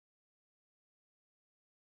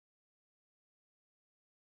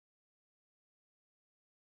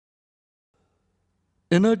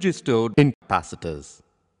Energy stored in capacitors.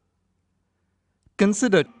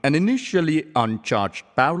 Consider an initially uncharged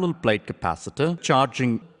parallel plate capacitor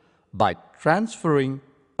charging by transferring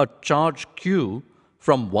a charge Q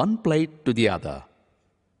from one plate to the other,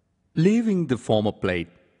 leaving the former plate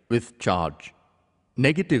with charge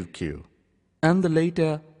negative Q and the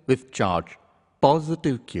later with charge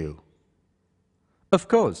positive Q. Of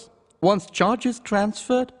course, once charge is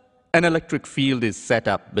transferred, an electric field is set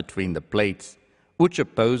up between the plates which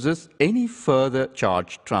opposes any further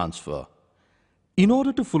charge transfer. In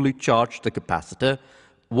order to fully charge the capacitor,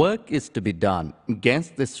 work is to be done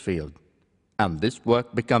against this field, and this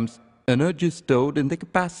work becomes energy stored in the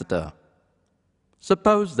capacitor.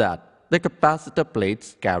 Suppose that the capacitor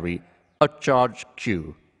plates carry a charge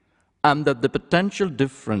Q and that the potential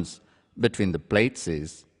difference between the plates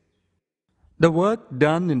is the work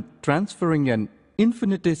done in transferring an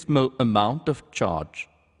infinitesimal amount of charge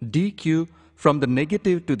dq from the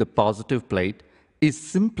negative to the positive plate is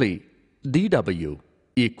simply dW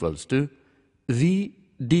equals to V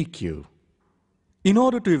dq. In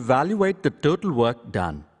order to evaluate the total work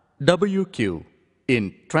done, WQ,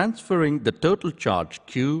 in transferring the total charge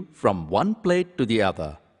Q from one plate to the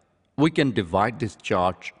other, we can divide this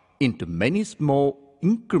charge into many small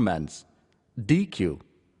increments dq.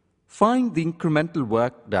 Find the incremental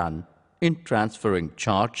work done in transferring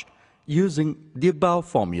charge using the above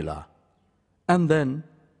formula, and then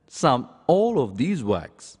sum all of these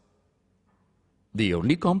works. The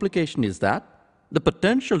only complication is that the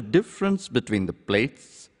potential difference between the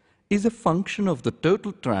plates is a function of the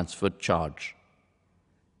total transferred charge.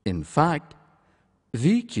 In fact,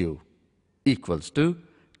 VQ equals to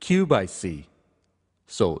Q by C.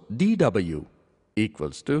 So dW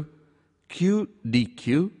equals to Q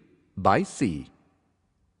dQ by C.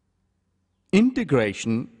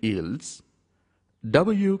 Integration yields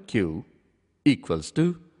WQ equals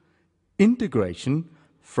to integration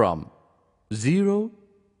from 0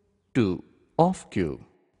 to of Q.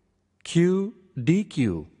 Q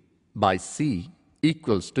dQ by C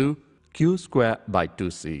equals to Q square by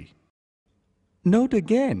 2C. Note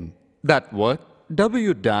again that work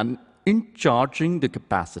W done in charging the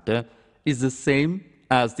capacitor is the same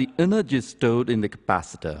as the energy stored in the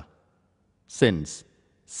capacitor, since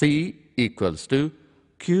C equals to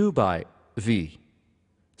Q by V.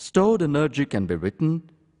 Stored energy can be written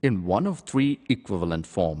in one of three equivalent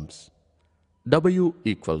forms. W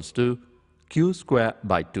equals to Q square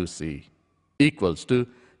by 2C equals to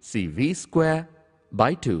CV square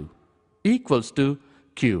by 2 equals to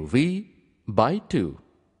QV by 2.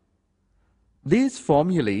 These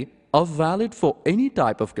formulae are valid for any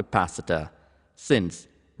type of capacitor, since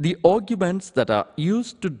the arguments that are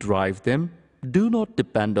used to drive them do not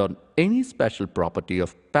depend on any special property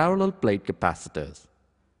of parallel plate capacitors.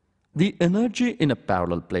 The energy in a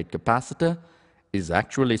parallel plate capacitor is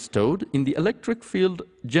actually stored in the electric field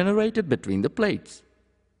generated between the plates.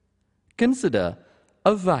 Consider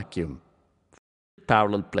a vacuum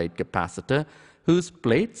parallel plate capacitor whose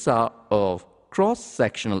plates are of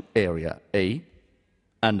cross-sectional area A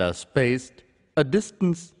and are spaced a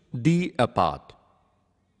distance d apart.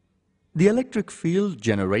 The electric field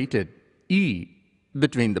generated E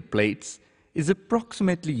between the plates is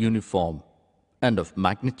approximately uniform and of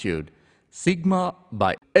magnitude sigma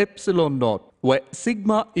by epsilon naught, where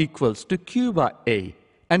sigma equals to Q by A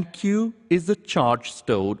and Q is the charge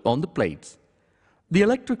stored on the plates. The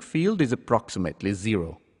electric field is approximately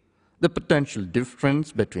zero. The potential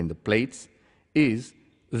difference between the plates is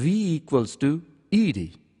V equals to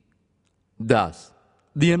ED. Thus,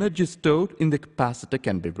 the energy stored in the capacitor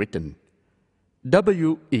can be written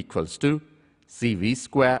W equals to CV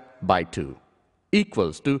square by 2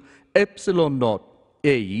 equals to epsilon naught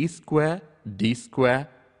AE square D square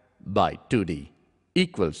by 2D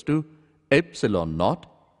equals to epsilon naught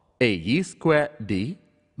AE square D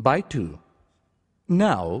by 2.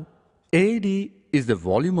 Now, AD is the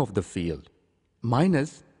volume of the field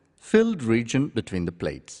minus filled region between the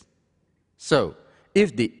plates. So,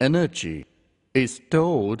 if the energy is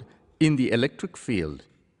stored in the electric field,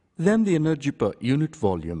 then the energy per unit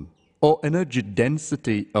volume or energy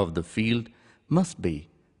density of the field must be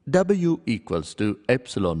W equals to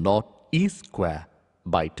epsilon naught E square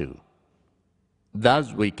by 2.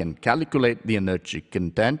 Thus, we can calculate the energy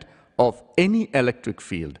content of any electric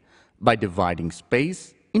field by dividing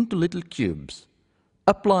space into little cubes,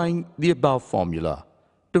 applying the above formula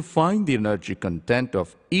to find the energy content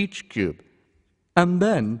of each cube, and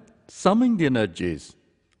then summing the energies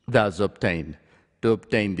thus obtained to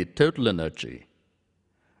obtain the total energy.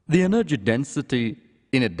 The energy density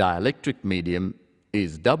in a dielectric medium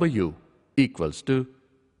is W equals to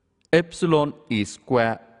epsilon E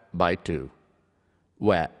square by 2,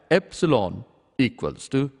 where epsilon equals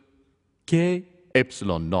to K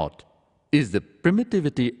epsilon naught is the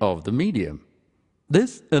permittivity of the medium.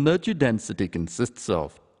 This energy density consists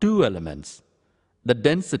of two elements: the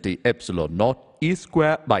density epsilon naught E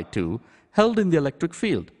square by 2 held in the electric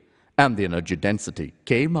field, and the energy density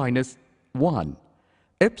K minus 1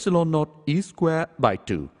 epsilon naught E square by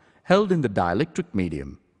 2 held in the dielectric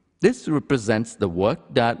medium. This represents the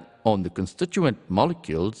work done on the constituent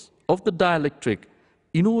molecules of the dielectric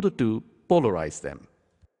in order to polarize them.